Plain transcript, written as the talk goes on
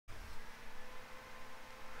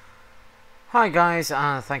Hi guys,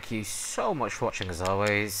 and thank you so much for watching as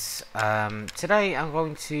always. Today I'm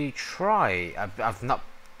going to try, I've not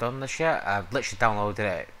done this yet, I've literally downloaded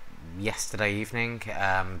it yesterday evening,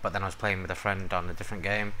 but then I was playing with a friend on a different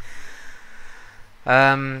game.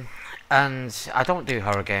 And I don't do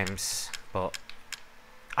horror games, but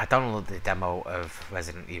I downloaded the demo of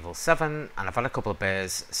Resident Evil 7 and I've had a couple of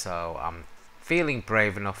beers, so I'm feeling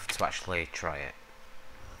brave enough to actually try it.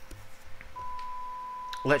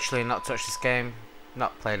 Literally not touched this game,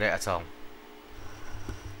 not played it at all.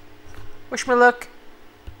 Wish me luck.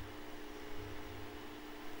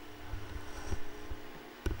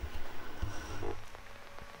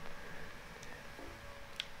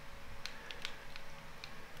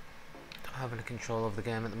 Don't have any control of the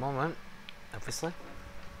game at the moment, obviously.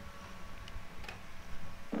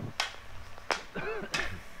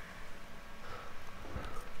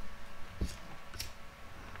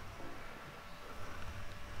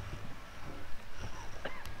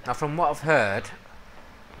 Now, from what I've heard,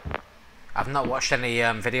 I've not watched any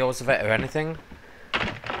videos of it or anything.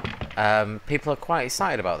 People are quite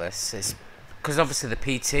excited about this. It's because obviously the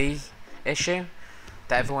PT issue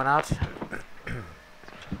that everyone had.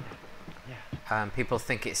 People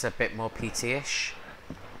think it's a bit more PT-ish,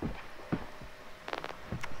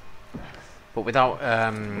 but without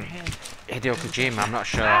Hideo Kojima, I'm not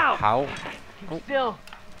sure how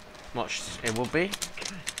much it will be.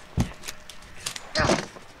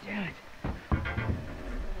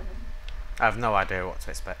 I have no idea what to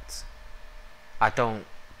expect. I don't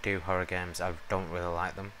do horror games, I don't really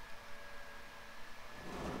like them.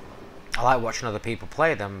 I like watching other people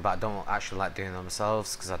play them, but I don't actually like doing them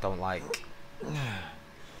themselves because I don't like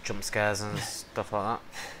jump scares and stuff like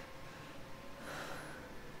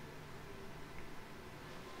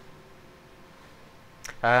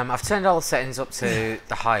that. I've turned all the settings up to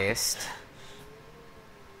the highest,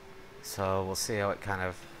 so we'll see how it kind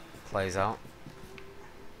of plays out.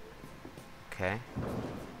 Okay.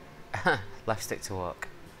 Left stick to walk.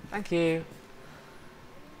 Thank you.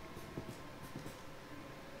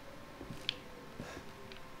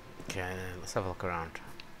 Okay, let's have a look around.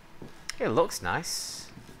 It looks nice.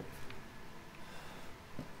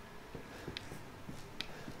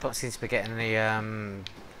 Don't seem to be getting any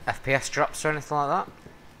FPS drops or anything like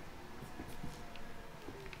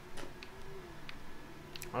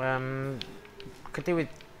that. I could do with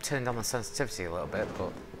turning down the sensitivity a little bit,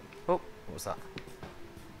 but oh, what was that?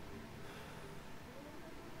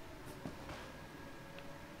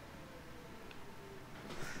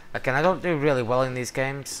 Again, I don't do really well in these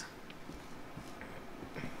games.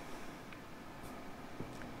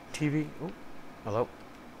 TV. Oh, hello.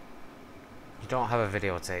 You don't have a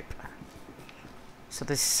videotape. So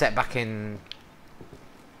this is set back in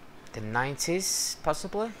the 90s,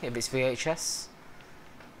 possibly, if it's VHS.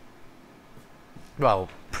 Well,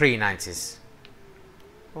 pre-90s.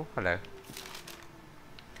 Oh, hello.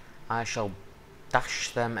 I shall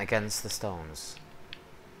dash them against the stones.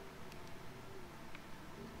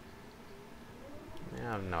 Yeah,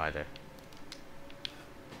 I have no idea.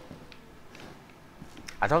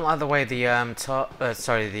 I don't like the way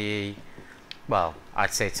the well,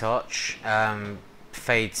 I'd say torch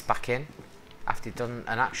fades back in after you've done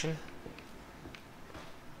an action.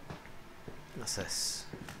 What's this?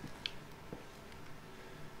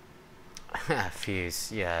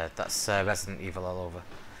 Fuse, yeah, that's Resident Evil all over.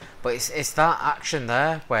 But it's that action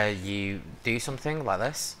there where you do something like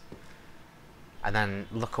this and then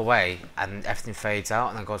look away and everything fades out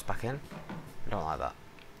and then goes back in. I don't like that.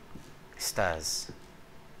 Stairs.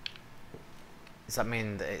 Does that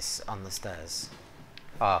mean that it's on the stairs?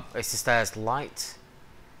 Oh, it's the stairs light?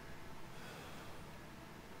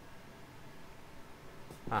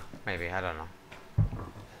 Ah, maybe, I don't know.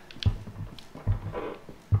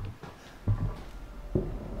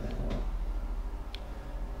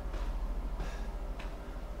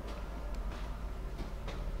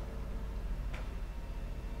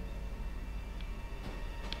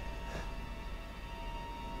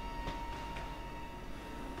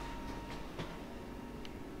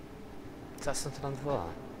 Is that something on the floor?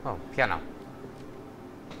 Oh, piano.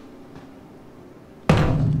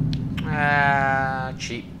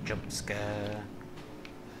 Cheap jump scare.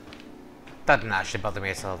 That didn't actually bother me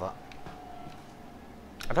at all, that.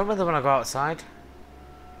 I don't really want to go outside.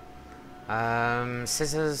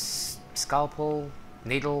 Scissors, scalpel,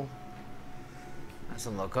 needle. That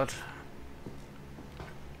doesn't look good.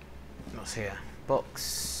 What's here?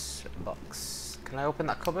 Books. Box. Can I open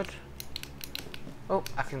that cupboard? Oh,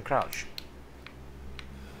 I can crouch.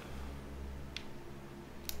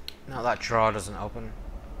 No, that drawer doesn't open.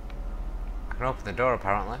 I can open the door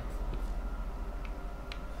apparently.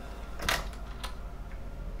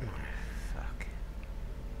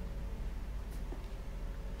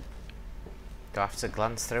 Do I have to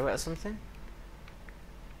glance through it or something?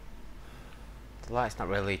 The light's not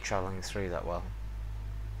really travelling through that well.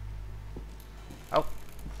 Oh.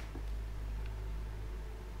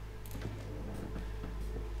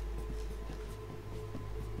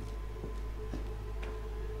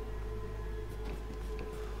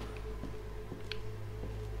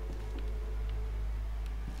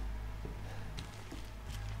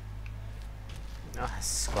 Oh, that's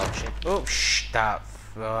squelchy. Oh, shh, that.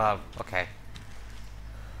 Oh, okay.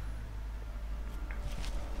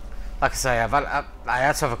 Like I say, I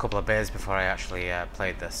had to have a couple of beers before I actually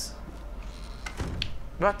played this.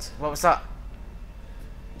 What? What was that?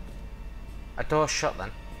 A door shut then?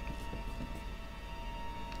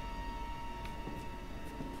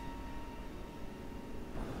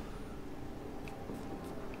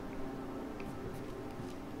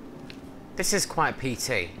 This is quite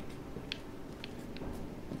PT.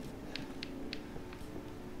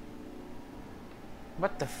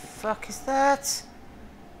 What the fuck is that?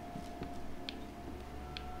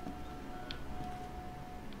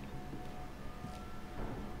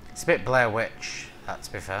 It's a bit Blair Witch, that,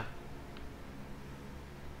 to be fair.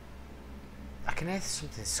 I can hear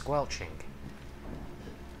something squelching.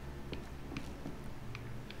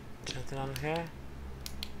 Is there anything on here?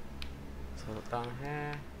 Let's look down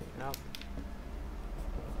here. Nope.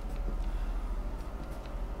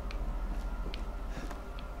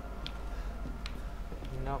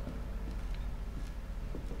 Nope.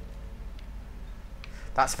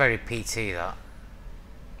 That's very PT, that.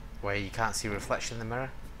 Where you can't see reflection in the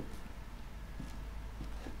mirror.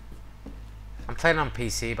 I'm playing on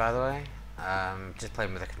PC, by the way. Just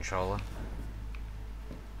playing with a controller.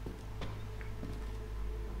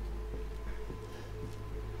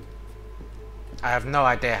 I have no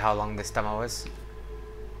idea how long this demo is.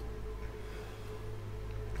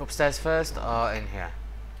 Upstairs first or in here?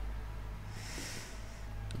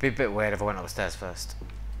 It'd be a bit weird if I went upstairs first.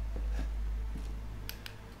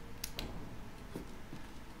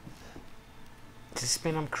 Does this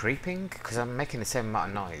mean I'm creeping? Because I'm making the same amount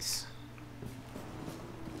of noise.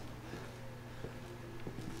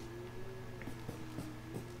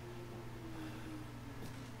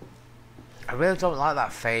 I really don't like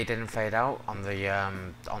that fade in and fade out on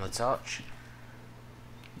the torch.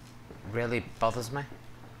 It really bothers me.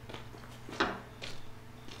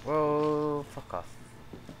 Whoa, fuck off.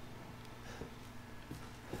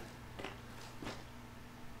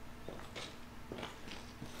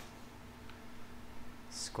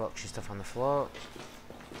 Squelchy stuff on the floor.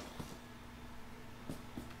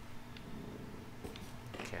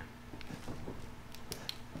 Okay.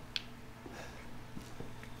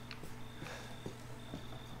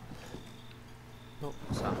 Oh,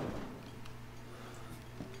 what's that?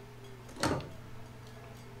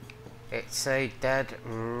 It's a dead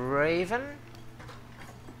raven?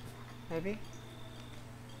 Maybe?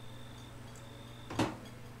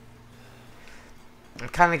 I'm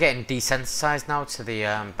kind of getting desensitized now to the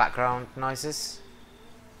background noises.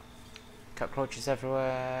 Cockroaches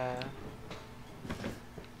everywhere.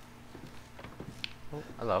 Oh,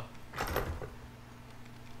 hello.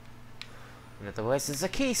 In other words, there's a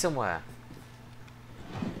key somewhere.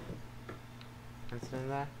 Anything in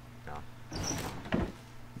there? No.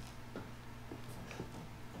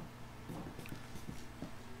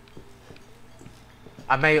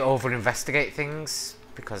 I may over-investigate things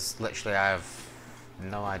because literally I have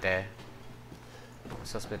no idea what I'm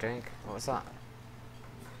supposed to be doing. What was that?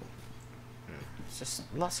 It's just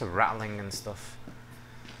lots of rattling and stuff.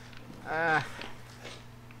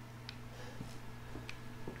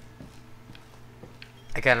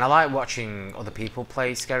 Again, I like watching other people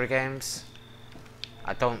play scary games.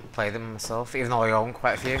 I don't play them myself, even though I own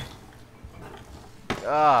quite a few.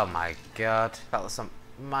 Oh my god, that was on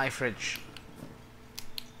my fridge.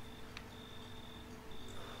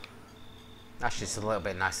 Actually, it's a little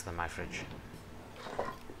bit nicer than my fridge.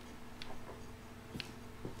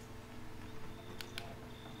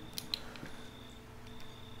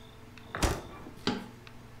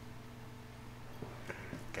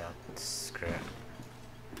 God, screw it.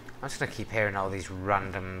 I'm just gonna keep hearing all these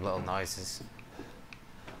random little noises.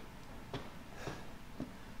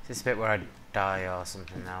 Is this a bit where I die or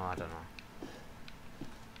something now? I don't know.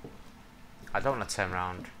 I don't want to turn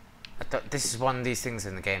around. This is one of these things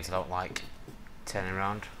in the games I don't like. Turning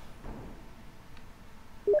around.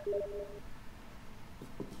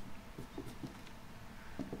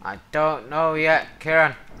 I don't know yet,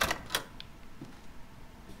 Kieran.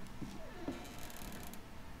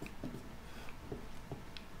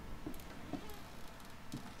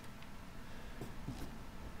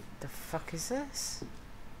 The fuck is this?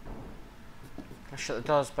 Can I shut the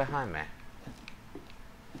doors behind me?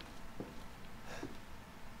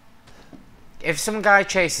 If some guy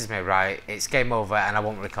chases me, right, it's game over and I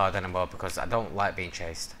won't record anymore because I don't like being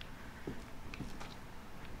chased.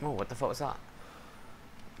 Oh, what the fuck was that?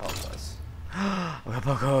 Buggers. We got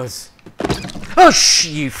buggers. Oh,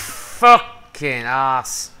 you fucking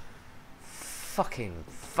ass. Fucking,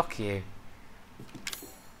 fuck you.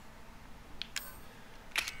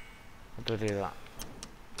 How do I do that?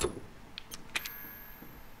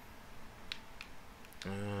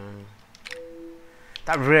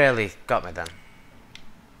 That really got me then.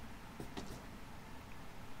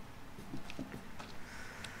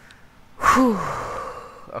 Whew.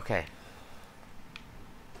 Okay.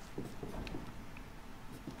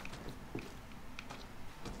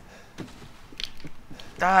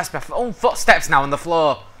 That's my own footsteps now on the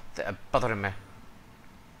floor that are bothering me.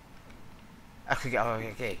 I could get. Oh,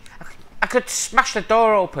 okay. I could smash the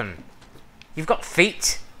door open. You've got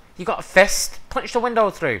feet. You've got a fist. Punch the window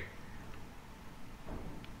through.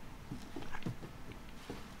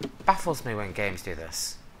 Baffles me when games do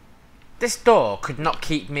this. This door could not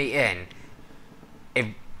keep me in. If,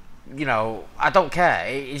 you know, I don't care.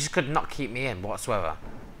 It just could not keep me in whatsoever.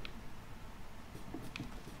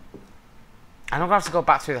 And I'm gonna have to go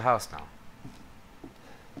back through the house now.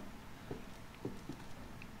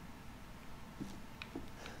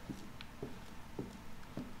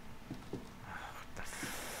 What the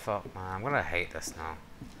fuck, man? I'm gonna hate this now.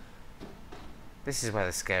 This is where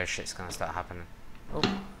the scary shit's gonna start happening. Oh.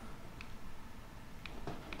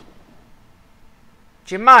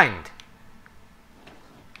 Do you mind?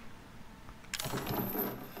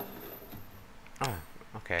 Oh,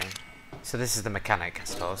 okay. So this is the mechanic, I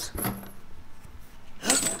suppose. I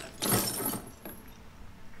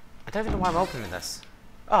don't even know why I'm opening this.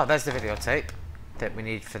 Oh, there's the videotape that we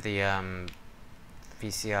need for the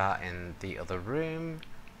VCR in the other room.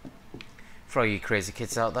 For all you crazy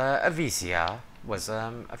kids out there, a VCR was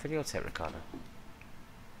a videotape recorder.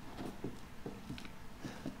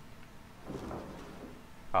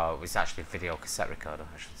 Oh, it was actually a video cassette recorder,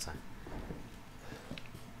 I should say.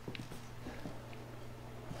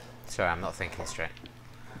 Sorry, I'm not thinking straight.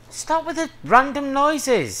 Stop with the random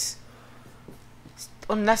noises! It's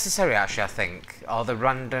unnecessary, actually, I think. All the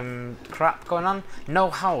random crap going on. No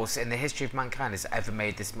house in the history of mankind has ever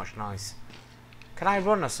made this much noise. Can I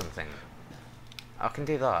run or something? I can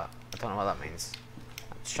do that. I don't know what that means.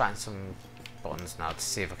 I'm just trying some buttons now to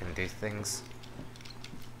see if I can do things.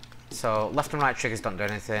 So, left and right triggers don't do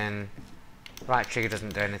anything. Right trigger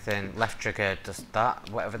doesn't do anything. Left trigger does that.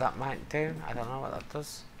 Whatever that might do. I don't know what that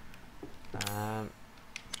does. That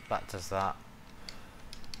does that.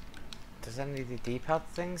 Does any of the D-pad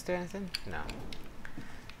things do anything? No.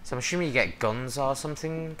 So I'm assuming you get guns or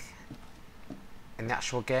something in the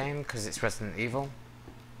actual game because it's Resident Evil.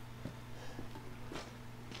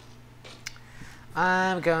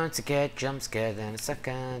 I'm going to get jump scared in a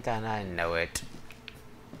second, and I know it.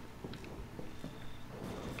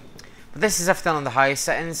 But this is everything on the highest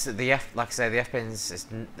settings. The like I say, the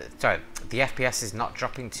FPS is not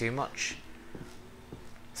dropping too much.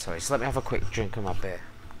 Sorry, just let me have a quick drink of my beer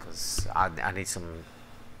because I need some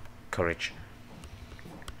courage.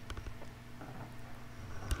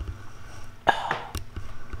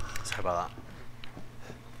 Sorry about that.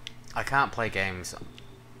 I can't play games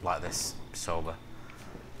like this sober.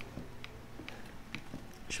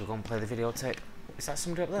 Should we go and play the videotape? Is that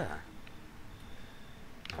somebody up there?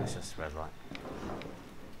 No, it's just a red light.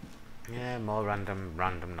 Yeah, more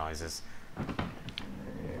random noises.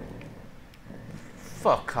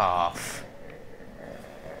 Fuck off.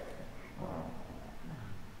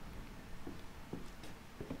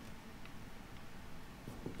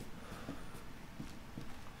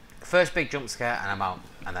 First big jump scare and I'm out,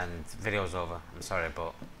 and then the video's over. I'm sorry,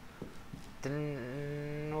 but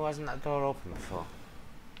wasn't that door open before?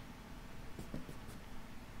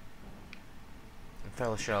 I'm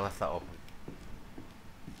fairly sure I left that open.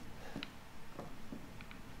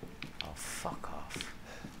 Oh, fuck off.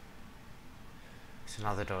 So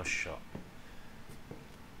now the door's shut.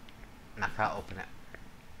 And I can't open it.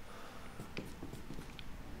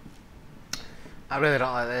 I really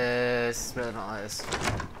don't like this. Really don't like this.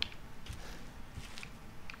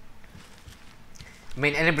 I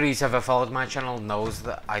mean, anybody who's ever followed my channel knows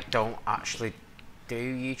that I don't actually do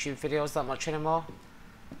YouTube videos that much anymore.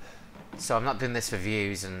 So I'm not doing this for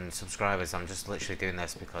views and subscribers, I'm just literally doing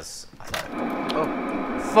this because I thought,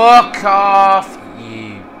 oh, fuck off,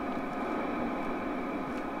 you.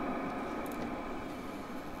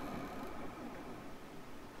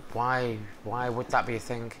 Why would that be a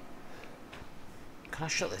thing? Can I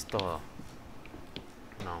shut this door?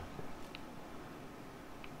 No.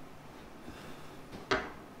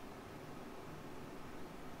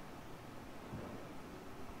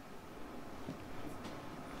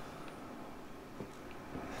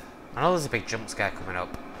 I know there's a big jump scare coming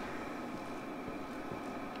up.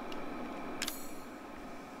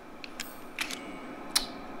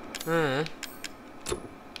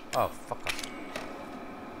 Oh, fuck off.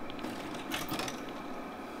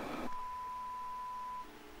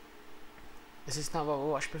 Is this not what we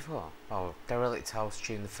watched before? Oh, Derelict House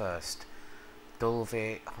Tune the First.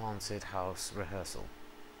 Dulvey Haunted House Rehearsal.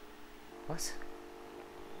 What?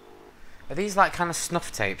 Are these like kind of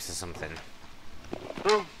snuff tapes or something?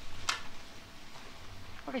 Who?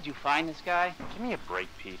 Where did you find this guy? Give me a break,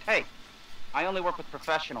 Pete. Hey, I only work with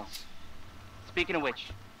professionals. Speaking of which,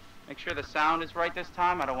 make sure the sound is right this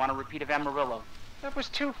time. I don't want a repeat of Amarillo. That was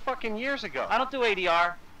 2 fucking years ago. I don't do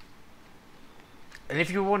ADR. And if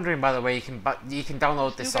you're wondering, by the way, you can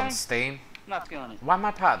download this on Steam. I'm not feeling it. Why am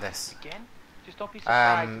I part of this? Again? Just don't be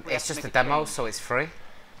surprised. if we It's have to just a make demo, change. so it's free.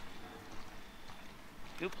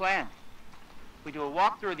 New plan. We do a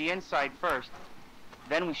walkthrough of the inside first,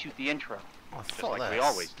 then we shoot the intro. Oh, Just fuck like this. we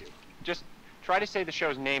always do. Just try to say the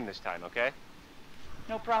show's name this time, okay?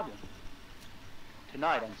 No problem.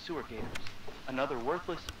 Tonight on Sewer Gators, another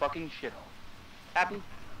worthless fucking shithole. Happy?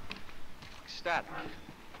 Ecstatic.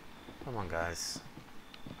 Come on, guys.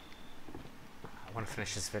 I want to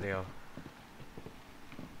finish this video.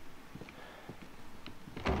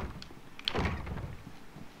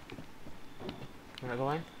 Can I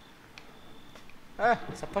go in? Ah,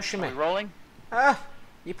 stop pushing me. Are we rolling? Ah,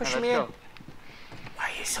 you pushing me in. Go. Why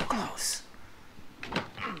are you so close?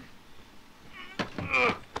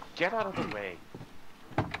 Get out of the way.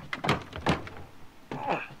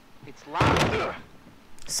 It's loud.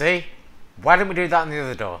 See? Why didn't we do that on the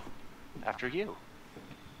other door? After you.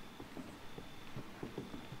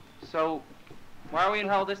 So, why are we in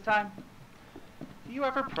hell this time? Do you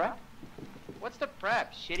ever prep? What's the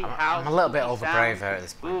prep? Shitty house? I'm a little bit spooky over sound? brave here at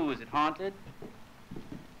this point. Ooh, is it haunted?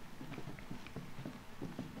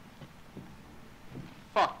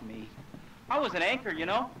 Fuck me. I was an anchor, you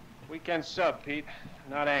know? Weekend sub, Pete.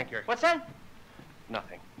 Not anchor. What's that?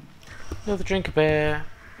 Nothing. Another drink of beer.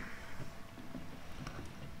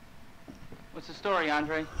 What's the story,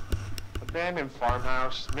 Andre? Abandoned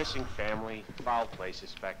farmhouse, missing family, foul play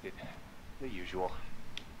suspected. The usual.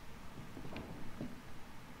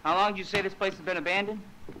 How long did you say this place has been abandoned?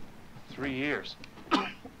 3 years.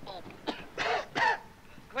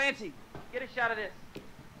 Clancy, get a shot of this.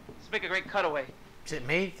 Let's make a great cutaway. Is it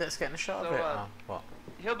me that's getting a shot of So, it? Oh, what?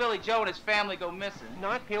 Hillbilly Joe and his family go missing.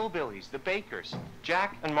 Not hillbillies, the Bakers.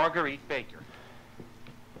 Jack and Marguerite Baker.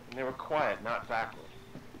 And they were quiet, not backward.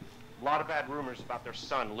 A lot of bad rumors about their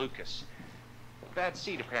son, Lucas. Bad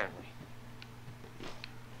seed, apparently.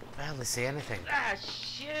 I barely see anything. Ah,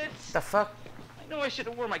 shit. The fuck? I know I should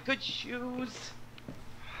have worn my good shoes.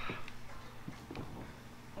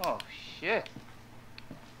 Oh, shit.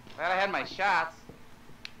 Glad I had my shots.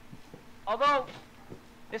 Although,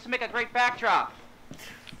 this would make a great backdrop.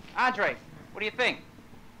 Andre, what do you think?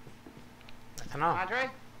 I don't know. Andre?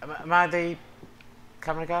 Am I the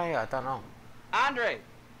camera guy? I don't know. Andre!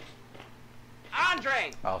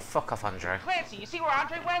 Andre! Oh, fuck off, Andre. Clancy, you see where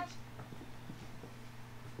Andre went?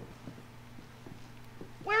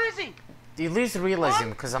 Where is he? Do you lose the realism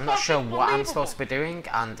because I'm not sure what I'm supposed to be doing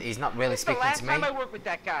and he's not really It's the speaking last to me? time I worked with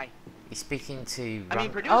that guy. He's speaking to... I mean, Oh,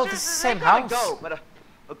 producers, this is the they same come and house. go, but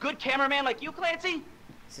a good cameraman like you, Clancy,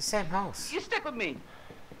 It's the same house. you stick with me.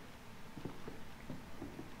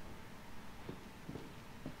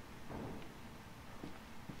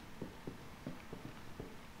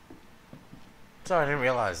 Sorry, I didn't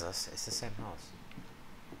realise this. It's the same house.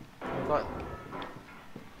 What?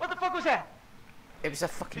 What the fuck was that? It was a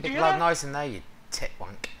fucking Did you big hear loud that? noise in there, you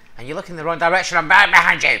titwank. And you're looking in the wrong direction. I'm right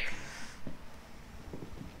behind you.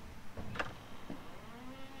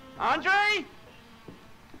 Andre?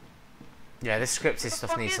 Yeah, this scripted the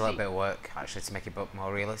stuff fuck needs is a little he? bit of work, actually, to make it look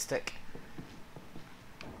more realistic.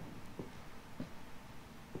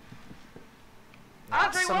 Nah,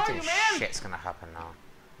 Andre, where are something you, man? shit's gonna happen now.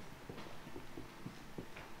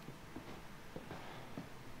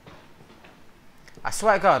 I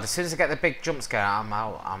swear to God, as soon as I get the big jump scare, I'm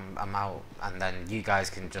out. I'm out, and then you guys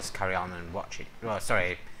can just carry on and watch it. Oh,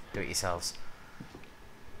 sorry, do it yourselves.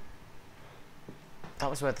 That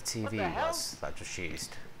was where the TV the hell? was that I just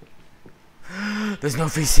used. There's no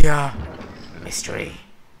VCR. Mystery.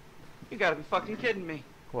 You gotta be fucking kidding me.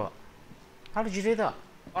 What? How did you do that?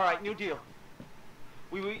 All right, new deal.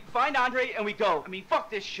 We find Andre and we go. I mean,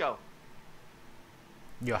 fuck this show.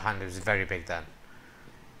 Your hand was very big then.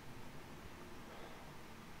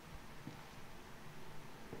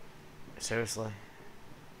 Seriously?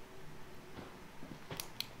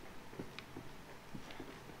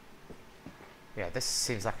 Yeah, this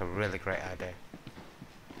seems like a really great idea.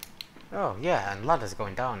 Oh, yeah, and ladders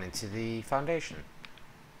going down into the foundation.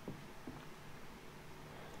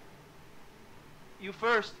 You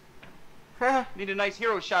first. Need a nice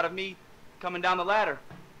hero shot of me coming down the ladder.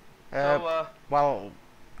 Well,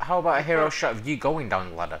 how about a hero shot of you going down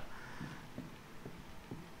the ladder?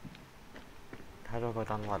 How do I go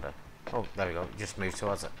down the ladder? Oh, there we go. Just move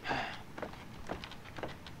towards it.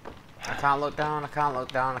 I can't look down, I can't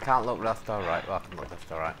look down, I can't look left or right. Well, I can look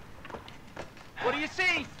left or right. What do you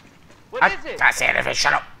see? What is it? I can't see anything,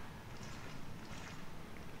 shut up!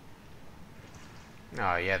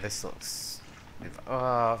 Oh, yeah, this looks...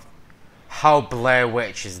 how Blair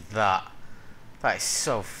Witch is that? That is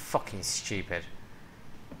so fucking stupid.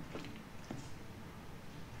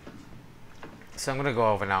 So I'm gonna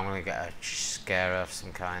go over now, I'm gonna get a scare of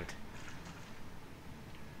some kind.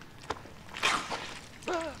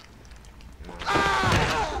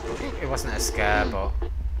 It wasn't a scare, but...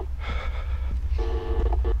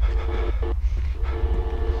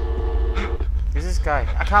 Who's this guy?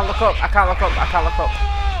 I can't look up, I can't look up, I can't look up.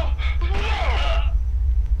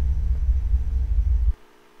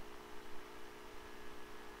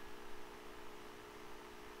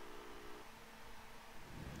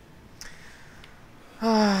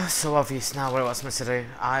 So obvious now what it was meant to do.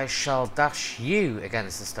 I shall dash you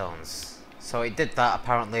against the stones. So it did that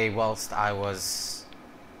apparently whilst I was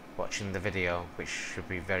watching the video, which should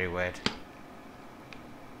be very weird.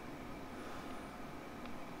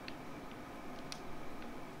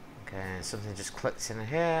 Okay, something just clicks in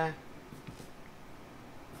here.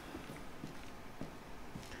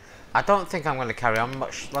 I don't think I'm going to carry on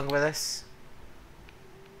much longer with this.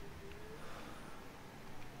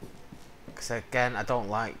 Because again, I don't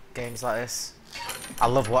like games like this. I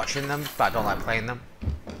love watching them, but I don't like playing them.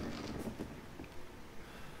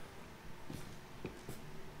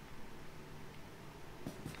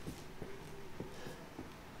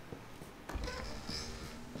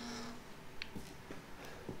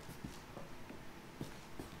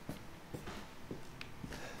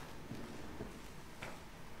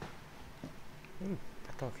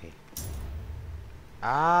 A doggy.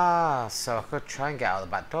 Ah, so I could try and get out the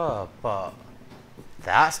back door, but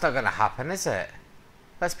that's not going to happen, is it?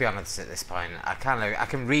 Let's be honest at this point. I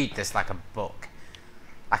can read this like a book.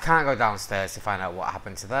 I can't go downstairs to find out what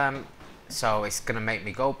happened to them, so it's going to make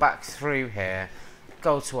me go back through here,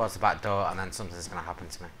 go towards the back door, and then something's going to happen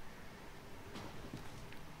to me.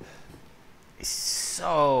 It's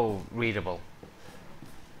so readable.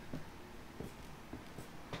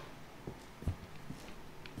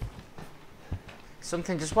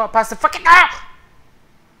 Something just walked past the fucking door!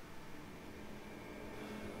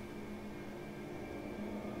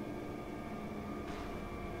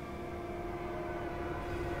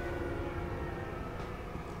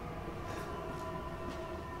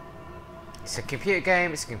 It's a computer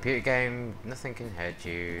game, it's a computer game, nothing can hurt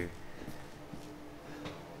you.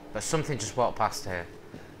 But something just walked past here.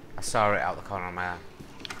 I saw it out the corner of my eye.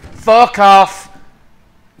 Fuck off!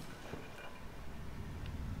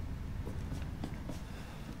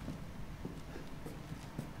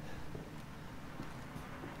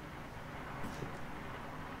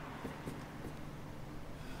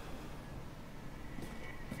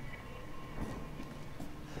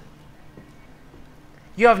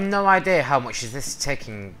 You have no idea how much is this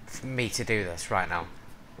taking for me to do this right now.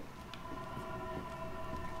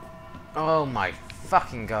 Oh my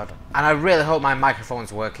fucking god. And I really hope my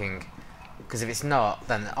microphone's working. Because if it's not,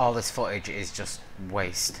 then all this footage is just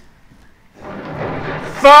waste.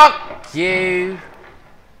 Fuck you!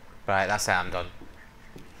 Right, that's it, I'm done.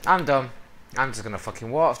 I'm done. I'm just gonna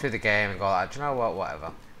fucking walk through the game and go like, do you know what,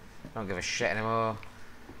 whatever. Don't give a shit anymore.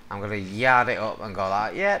 I'm gonna yard it up and go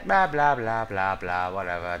like, yeah, blah blah blah blah blah,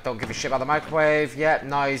 whatever. Don't give a shit about the microwave. Yeah,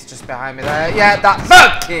 noise just behind me there. Yeah, that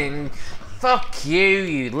fucking fuck you,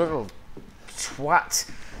 you little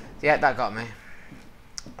twat. Yeah, that got me.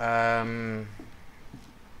 Yeah,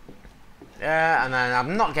 and then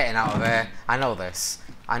I'm not getting out of here. I know this.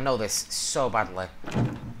 I know this so badly.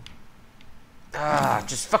 Ah,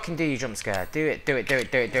 just fucking do your jump scare. Do it, do it, do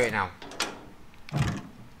it, do it, do it now.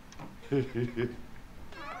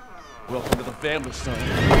 Welcome to the family, son.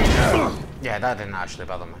 Yeah, that didn't actually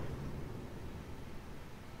bother me.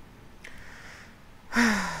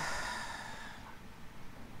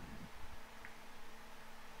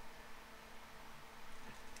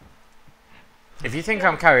 If you think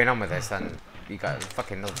I'm carrying on with this, then you got a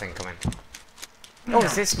fucking another thing coming. Oh,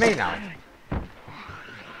 is this me now?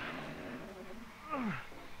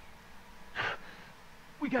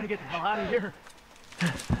 We gotta get the hell out of here.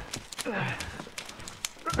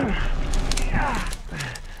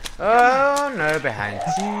 Oh no, behind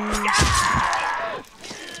you.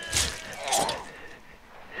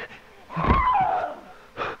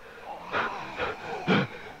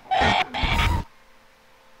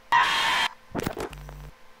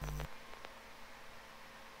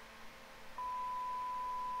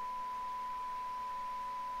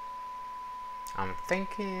 I'm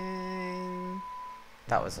thinking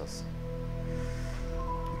that was us.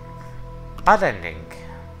 Bad ending.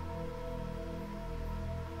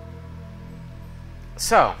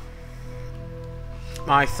 So,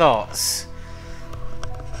 my thoughts.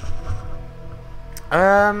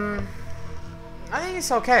 I think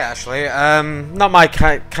it's okay actually. Not my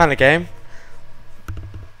kind of game.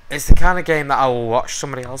 It's the kind of game that I will watch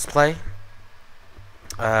somebody else play.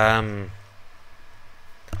 But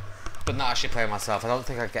not actually play myself. I don't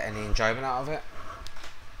think I'd get any enjoyment out of it.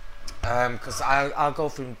 Because I'll go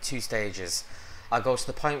through 2 stages. I'll go to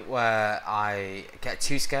the point where I get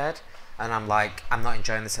too scared and I'm like, I'm not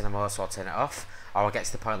enjoying this anymore, so I'll turn it off. Or I'll get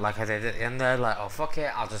to the point like I did at the end there, like, oh fuck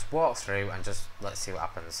it, I'll just walk through and just let's see what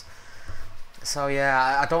happens. So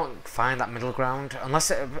yeah, I don't find that middle ground,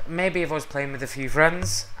 unless maybe if I was playing with a few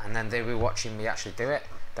friends and then they were watching me actually do it,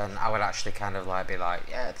 then I would actually kind of like be like,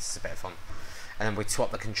 yeah, this is a bit of fun. And then we'd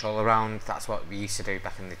swap the control around. That's what we used to do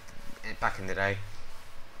back in the day.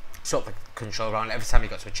 Swap the control around. Every time you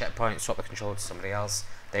got to a checkpoint, swap the control to somebody else.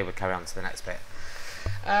 They would carry on to the next bit.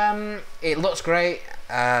 It looks great.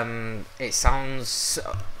 It sounds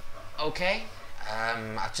okay.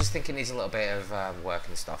 I just think it needs a little bit of work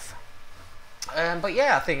and stuff. But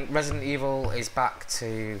yeah, I think Resident Evil is back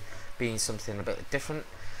to being something a bit different,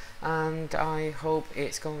 and I hope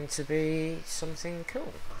it's going to be something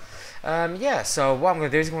cool. Yeah, so what I'm going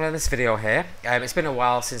to do is I'm going to end this video here. It's been a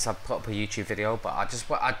while since I've put up a YouTube video, but I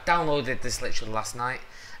downloaded this literally last night,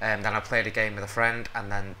 and then I played a game with a friend,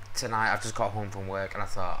 and then tonight I've just got home from work and I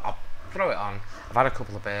thought I'll throw it on. I've had a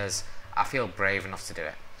couple of beers, I feel brave enough to do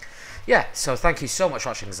it. Yeah, so thank you so much for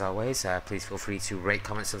watching as always. Please feel free to rate,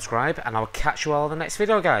 comment, subscribe, and I'll catch you all in the next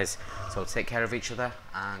video, guys. So take care of each other,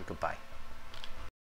 and goodbye.